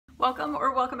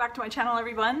Welcome back to my channel,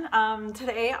 everyone.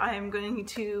 Today I'm going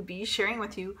to be sharing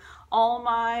with you all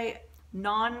my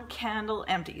non-candle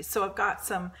empties. So I've got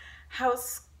some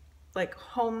house, like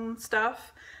home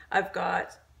stuff. I've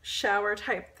got shower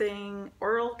type thing,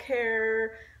 oral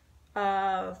care,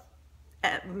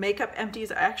 makeup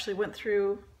empties. I actually went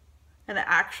through an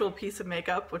actual piece of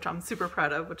makeup, which I'm super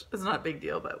proud of, which is not a big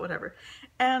deal, but whatever.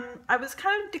 And I was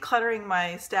kind of decluttering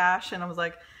my stash and I was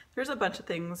like, there's a bunch of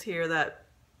things here that,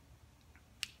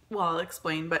 well, I'll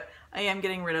explain, but I am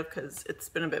getting rid of because it's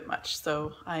been a bit much.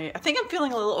 So I think I'm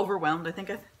feeling a little overwhelmed. I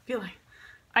feel like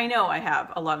I know I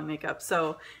have a lot of makeup.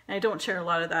 So, and I don't share a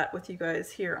lot of that with you guys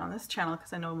here on this channel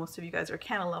because I know most of you guys are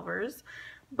candle lovers.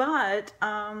 But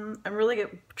I'm really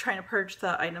trying to purge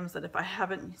the items that if I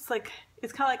haven't,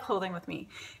 it's kind of like clothing with me.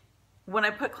 When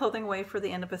I put clothing away for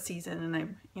the end of a season and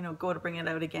I, go to bring it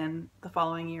out again the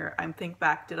following year, I think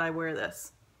back, did I wear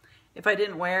this? If I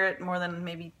didn't wear it more than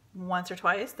maybe once or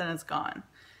twice, then it's gone.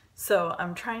 So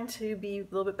I'm trying to be a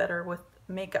little bit better with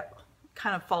makeup,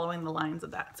 kind of following the lines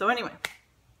of that. So anyway,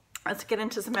 let's get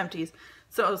into some empties.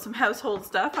 So some household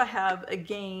stuff. I have a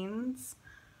Gaines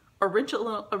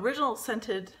original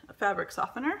scented fabric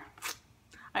softener.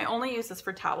 I only use this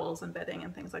for towels and bedding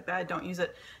and things like that. I don't use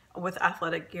it with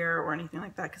athletic gear or anything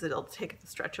like that because it'll take the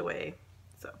stretch away.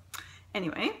 So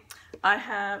anyway, I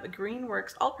have a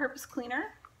Greenworks all-purpose cleaner.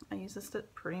 I use this to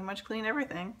pretty much clean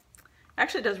everything.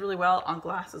 Actually, it does really well on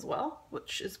glass as well,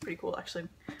 which is pretty cool. Actually,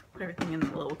 put everything in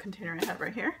the little container I have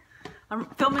right here. I'm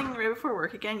filming right before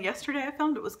work again. Yesterday I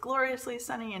filmed, it was gloriously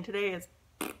sunny, and today is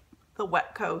the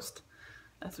wet coast,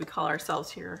 as we call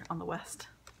ourselves here on the west.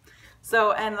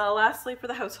 So, and lastly for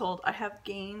the household, I have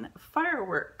Gain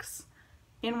Fireworks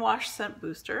in-wash scent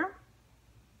booster.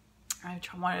 I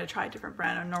wanted to try a different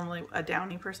brand. I'm normally a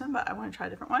downy person, but I want to try a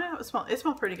different one. It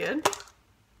smelled pretty good.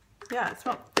 Yeah, it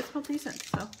smelled decent.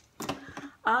 So,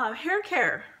 hair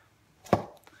care.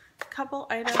 Couple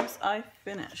items I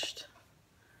finished.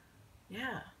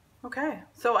 Yeah. Okay.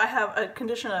 So I have a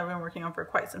conditioner I've been working on for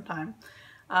quite some time.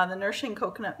 The Nourishing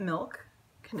Coconut Milk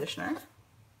conditioner.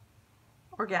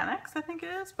 Organics, I think it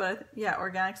is, but yeah,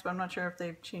 organics. But I'm not sure if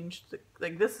they've changed.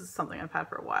 This is something I've had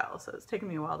for a while, so it's taken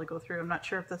me a while to go through. I'm not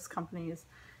sure if this company has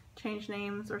changed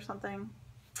names or something.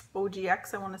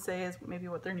 OGX, I want to say, is maybe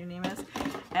what their new name is.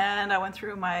 And I went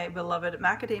through my beloved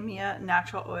Macadamia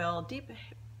Natural Oil Deep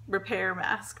Repair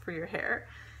Mask for your hair.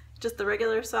 Just the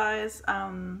regular size.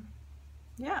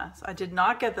 Yeah, so I did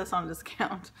not get this on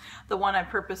discount. The one I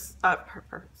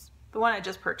the one I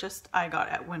just purchased, I got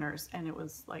at Winners, and it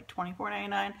was like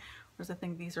 $24.99. Whereas I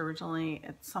think these are originally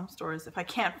at some stores. If I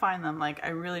can't find them, I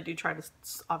really do try to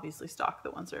obviously stock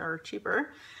the ones that are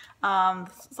cheaper.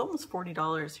 It's almost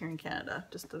 $40 here in Canada,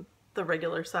 just the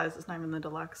regular size. It's not even the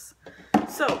deluxe.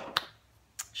 So,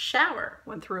 shower,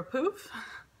 went through a poof.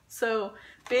 So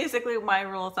basically my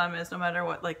rule of thumb is no matter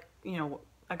what,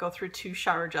 I go through 2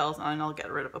 shower gels and I'll get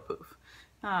rid of a poof.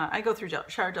 I go through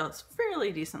shower gels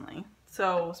fairly decently.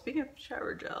 So speaking of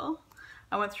shower gel,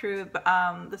 I went through,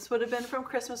 this would have been from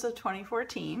Christmas of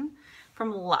 2014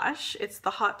 from Lush. It's the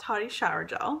Hot Toddy Shower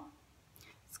Gel.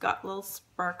 It's got little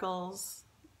sparkles.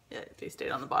 Yeah, they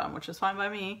stayed on the bottom, which is fine by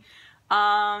me.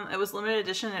 It was limited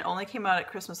edition. It only came out at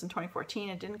Christmas in 2014.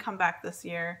 It didn't come back this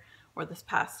year or this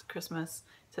past Christmas.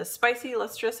 It says, spicy,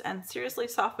 lustrous, and seriously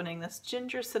softening. This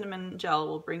ginger cinnamon gel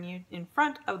will bring you in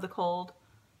from the cold,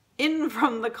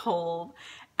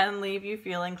 and leave you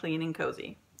feeling clean and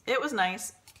cozy. It was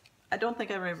nice. I don't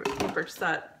think I ever purchased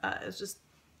that. It's just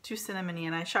too cinnamony,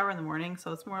 and I shower in the morning,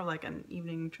 so it's more like an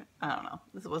evening, I don't know,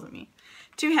 this wasn't me.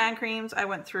 2 hand creams I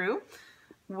went through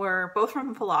were both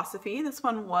from Philosophy. This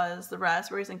one was the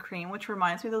raspberries and cream, which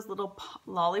reminds me of those little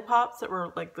lollipops that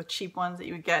were like the cheap ones that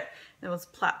you would get. It was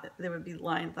they would be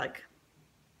lined like,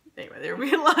 anyway, they would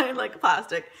be lined like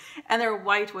plastic, and they're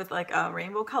white with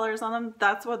rainbow colors on them.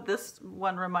 That's what this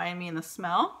one reminded me in the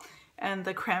smell. And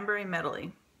the cranberry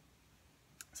medley.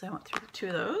 So I went through 2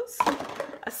 of those.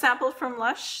 A sample from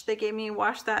Lush. They gave me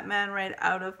Wash That Man Right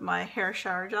Out of My Hair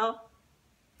Shower Gel.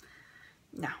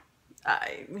 No,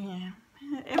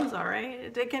 it was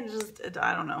alright. Again,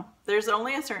 I don't know. There's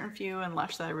only a certain few in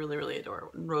Lush that I really, really adore.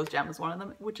 Rose Jam is one of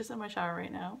them, which is in my shower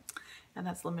right now. And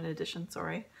that's limited edition,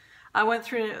 sorry. I went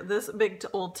through this big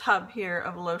old tub here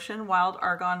of lotion, Wild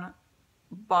Argan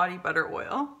Body Butter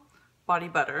Oil. Body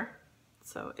butter.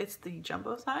 So it's the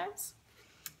jumbo size.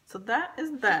 So that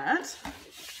is that.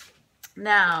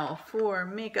 Now for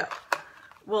makeup.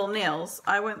 Well, nails.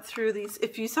 I went through these.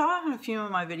 If you saw in a few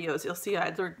of my videos, you'll see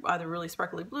either really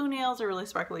sparkly blue nails or really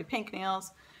sparkly pink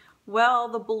nails. Well,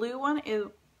 the blue one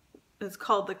is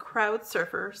called the Crowd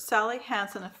Surfer Sally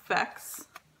Hansen Effects.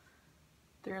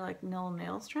 They're like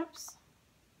nail strips.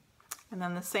 And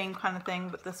then the same kind of thing,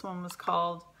 but this one was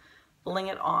called Bling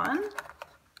It On.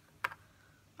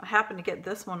 I happened to get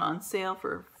this one on sale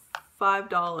for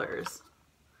 $5.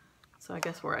 So I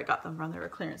guess where I got them from, they were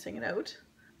clearancing it out.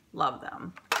 Love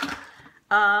them.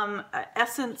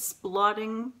 Essence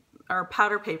blotting or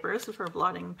powder paper. This is for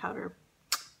blotting powder.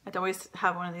 I'd always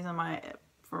have one of these on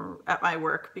at my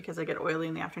work because I get oily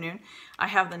in the afternoon. I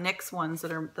have the NYX ones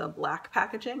that are the black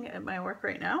packaging at my work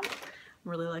right now.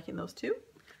 I'm really liking those too.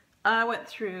 I went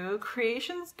through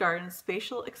Creations Garden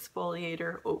Spatial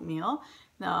Exfoliator Oatmeal.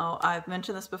 Now, I've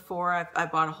mentioned this before. I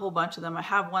bought a whole bunch of them. I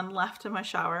have one left in my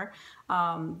shower.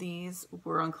 These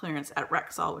were on clearance at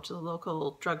Rexall, which is a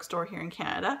local drugstore here in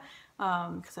Canada,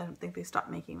 because I don't think they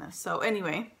stopped making this. So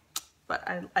anyway, but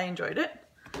I enjoyed it.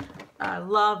 I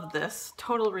love this.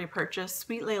 Total repurchase.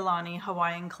 Sweet Leilani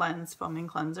Hawaiian Cleanse Foaming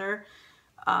Cleanser.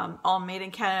 All made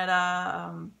in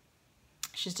Canada.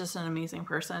 She's just an amazing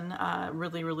person.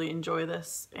 Really, really enjoy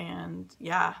this. And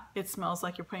yeah, it smells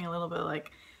like you're putting a little bit of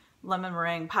like lemon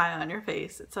meringue pie on your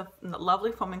face. It's a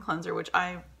lovely foaming cleanser, which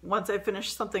once I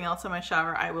finish something else in my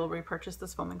shower, I will repurchase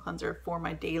this foaming cleanser for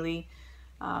my daily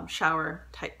shower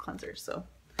type cleansers. So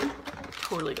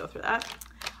totally go through that.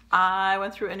 I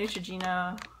went through a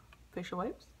Neutrogena facial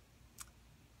wipes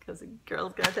because a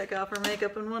girl's gotta take off her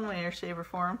makeup in one way or shape or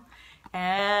form.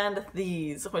 And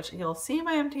these, which you'll see in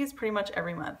my empties pretty much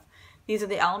every month. These are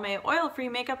the Alame oil-free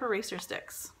makeup eraser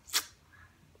sticks.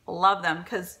 Love them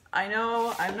because I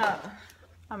know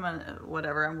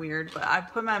I'm weird, but I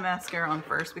put my mascara on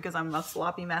first because I'm a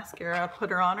sloppy mascara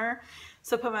putter on-er.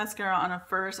 So I put mascara on it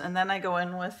first, and then I go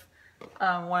in with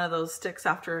one of those sticks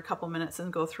after a couple minutes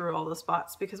and go through all the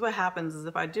spots, because what happens is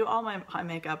if I do all my eye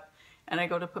makeup and I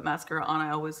go to put mascara on,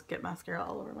 I always get mascara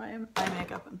all over my eye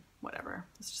makeup and whatever.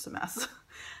 It's just a mess.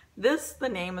 The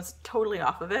name is totally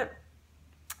off of it.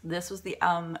 This was the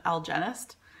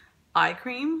Algenist eye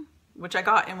cream, which I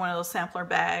got in one of those sampler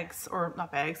bags, or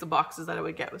not bags, the boxes that I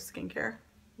would get with skincare.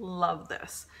 Love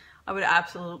this. I would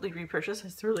absolutely repurchase.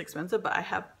 It's really expensive, but I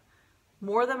have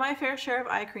more than my fair share of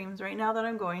eye creams right now that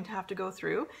I'm going to have to go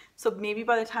through. So maybe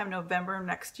by the time November of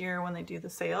next year when they do the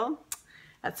sale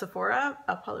at Sephora,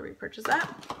 I'll probably repurchase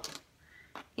that.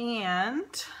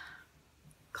 And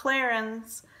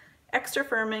Clarins Extra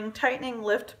Firming Tightening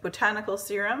Lift Botanical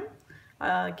Serum.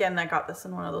 Again, I got this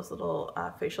in one of those little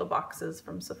facial boxes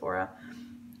from Sephora.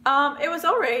 It was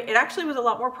alright. It actually was a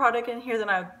lot more product in here than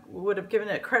I would have given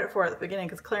it credit for at the beginning,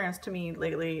 because Clarins to me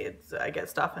lately, I get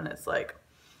stuff and it's like,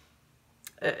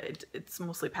 it's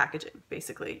mostly packaging,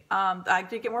 basically. I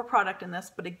did get more product in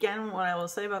this, but again, what I will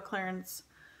say about Clarins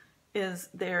is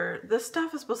this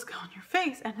stuff is supposed to go on your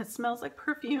face and it smells like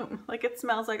perfume. Like, it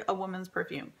smells like a woman's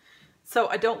perfume. So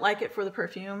I don't like it for the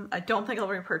perfume. I don't think I'll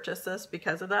repurchase this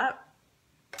because of that.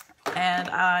 And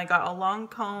I got a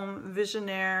Lancome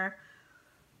Visionaire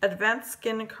Advanced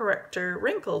Skin Corrector,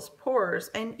 Wrinkles, Pores,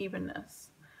 and Evenness.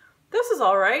 This is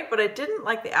alright, but I didn't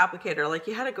like the applicator. Like,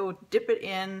 you had to go dip it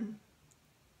in.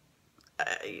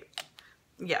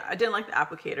 Yeah, I didn't like the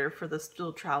applicator for this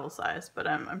little travel size, but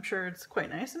I'm sure it's quite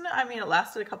nice. And I mean, it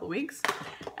lasted a couple weeks.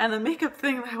 And the makeup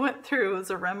thing that I went through was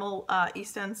a Rimmel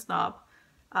East End Snob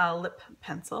lip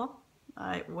pencil.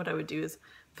 What I would do is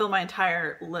fill my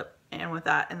entire lip in with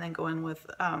that, and then go in with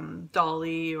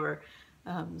Dolly or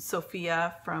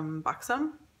Sophia from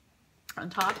Buxom on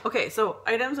top. Okay, so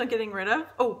items I'm getting rid of.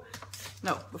 Oh,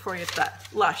 no, before I get to that,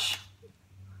 Lush.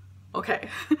 Okay,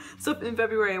 so in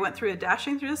February I went through a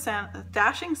Dashing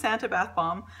Santa Bath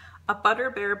Bomb, a Butter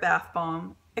Bear Bath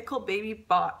Bomb, Ickle Baby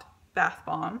Bot Bath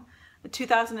Bomb, a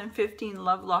 2015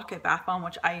 Love Locket Bath Bomb,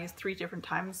 which I used 3 different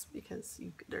times because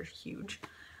they're huge.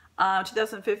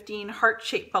 2015 Heart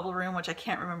Shaped Bubble Room, which I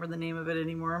can't remember the name of it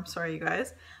anymore. I'm sorry, you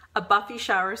guys. A Buffy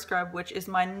Shower Scrub, which is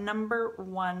my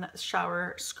 #1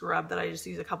 shower scrub that I just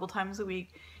use a couple times a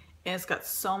week. And it's got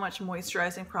so much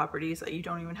moisturizing properties that you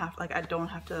don't even have to, like, I don't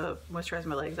have to moisturize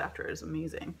my legs after. It's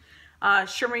amazing.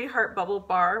 Shimmery Heart Bubble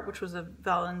Bar, which was a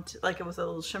it was a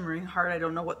little shimmering heart. I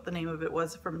don't know what the name of it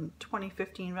was, from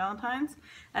 2015 Valentine's.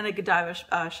 And a Godiva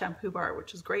shampoo bar,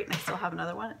 which is great. And I still have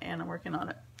another one, and I'm working on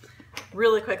it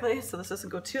really quickly, so this doesn't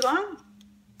go too long.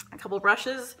 A couple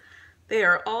brushes. They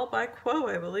are all by Quo,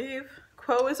 I believe.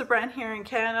 Quo is a brand here in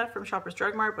Canada from Shoppers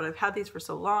Drug Mart, but I've had these for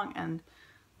so long, and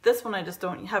this one I just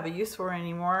don't have a use for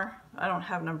anymore. I don't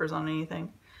have numbers on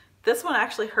anything. This one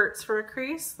actually hurts for a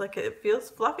crease. Like, it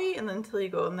feels fluffy, and then until you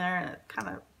go in there, and it kind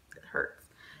of hurts.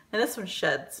 And this one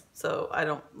sheds, so I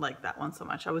don't like that one so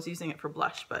much. I was using it for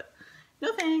blush, but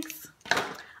no thanks.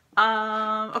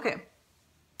 Okay.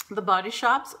 The Body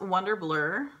Shop's Wonder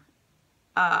Blur.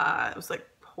 It was like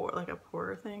a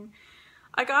pore thing.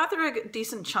 I got through a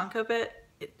decent chunk of it.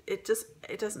 It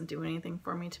doesn't do anything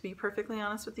for me, to be perfectly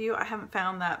honest with you. I haven't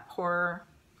found that pore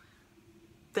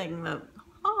thing that,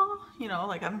 you know,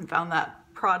 like I haven't found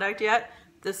that product yet.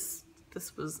 This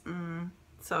was,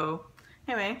 so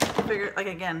anyway, I figured, like,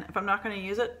 again, if I'm not going to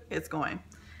use it, it's going.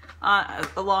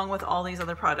 Along with all these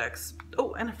other products.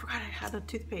 Oh, and I forgot I had a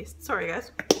toothpaste. Sorry,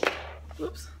 guys.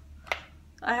 Whoops.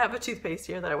 I have a toothpaste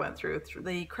here that I went through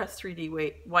the Crest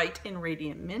 3D White in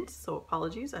Radiant Mint, so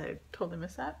apologies, I totally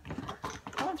missed that.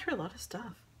 I went through a lot of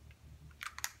stuff.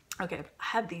 Okay, I've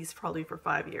had these probably for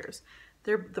 5 years.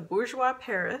 They're the Bourjois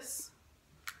Paris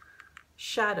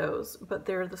shadows, but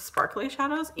they're the sparkly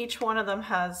shadows. Each one of them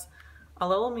has a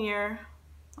little mirror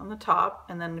on the top,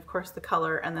 and then of course the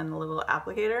color, and then the little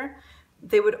applicator.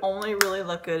 They would only really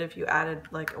look good if you added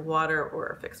like a water or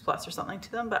a Fix Plus or something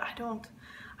to them, but I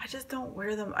just don't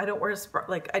wear them. I don't wear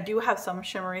like, I do have some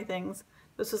shimmery things.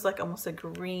 This is like almost a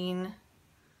greeny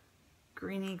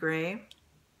gray.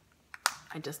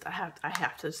 I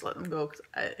have to just let them go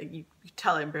because you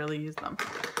tell I barely use them.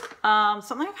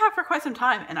 Something I've had for quite some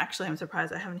time, and actually I'm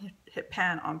surprised I haven't hit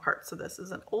pan on parts of this,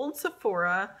 is an old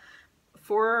Sephora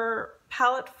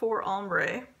palette for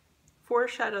ombre, 4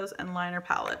 shadows and liner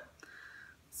palette.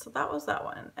 So that was that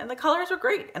one, and the colors were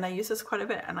great, and I use this quite a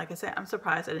bit, and like I said, I'm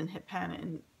surprised I didn't hit pan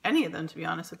in any of them, to be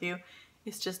honest with you.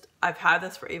 It's just, I've had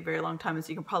this for a very long time, as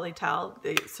you can probably tell.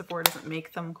 Sephora doesn't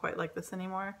make them quite like this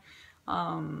anymore.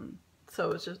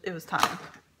 So it was time.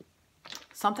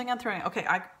 Something I'm throwing, okay,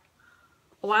 a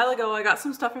while ago I got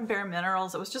some stuff in Bare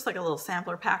Minerals. It was just like a little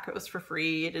sampler pack. It was for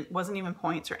free. It wasn't even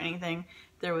points or anything.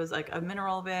 There was like a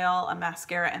mineral veil, a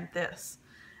mascara, and this.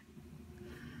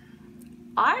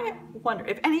 I wonder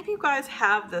if any of you guys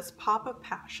have this Pop of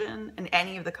Passion in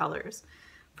any of the colors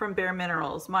from Bare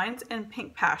Minerals. Mine's in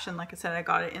Pink Passion. Like I said, I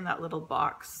got it in that little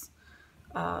box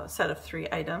set of 3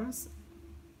 items.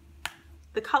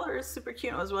 The color is super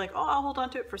cute. I was like, oh, I'll hold on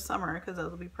to it for summer because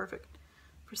that'll be perfect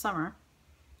for summer.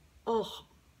 Oh,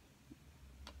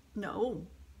 no.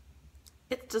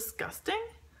 It's disgusting.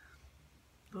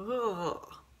 Ugh.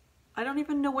 I don't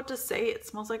even know what to say. It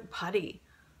smells like putty.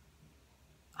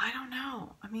 I don't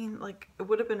know. I mean, like, it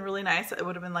would have been really nice. It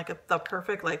would have been like the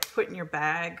perfect, like, put in your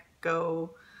bag,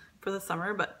 go for the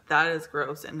summer, but that is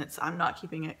gross, and I'm not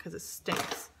keeping it because it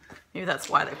stinks. Maybe that's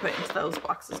why they put it into those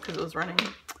boxes, because it was running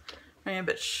a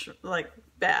bit like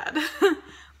bad.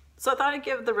 So I thought I'd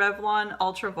give the Revlon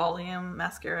Ultra Volume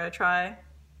Mascara a try.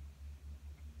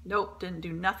 Nope, didn't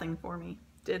do nothing for me.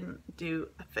 Didn't do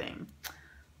a thing.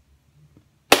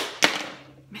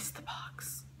 Missed the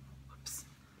box. Whoops.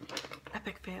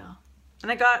 Epic fail.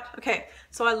 And I got, okay,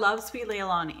 so I love Sweet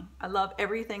Leilani. I love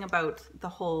everything about the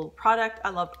whole product. I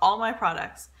loved all my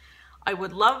products. I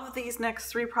would love these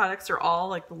next 3 products. They're all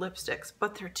like the lipsticks,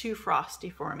 but they're too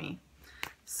frosty for me.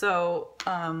 So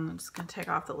I'm just gonna take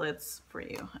off the lids for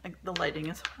you. The lighting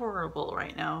is horrible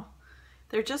right now.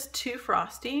 They're just too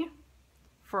frosty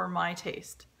for my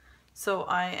taste. So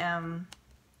I am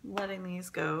letting these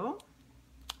go.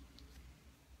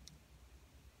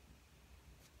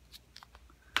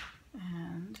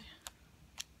 And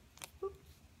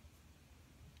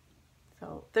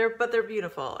so they're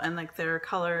beautiful, and like their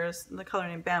colors, the color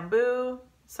named Bamboo.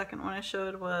 Second one I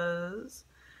showed was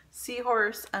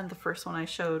Seahorse, and the first one I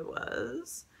showed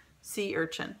was Sea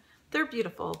Urchin. They're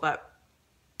beautiful, but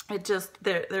it just,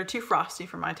 they're too frosty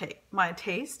for my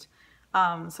taste.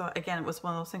 So again, it was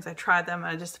one of those things, I tried them and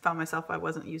I just found myself I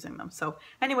wasn't using them. So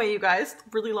anyway, you guys,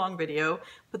 really long video,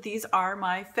 but these are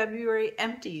my February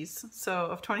empties, so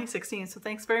of 2016. So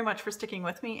thanks very much for sticking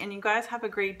with me, and you guys have a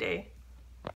great day.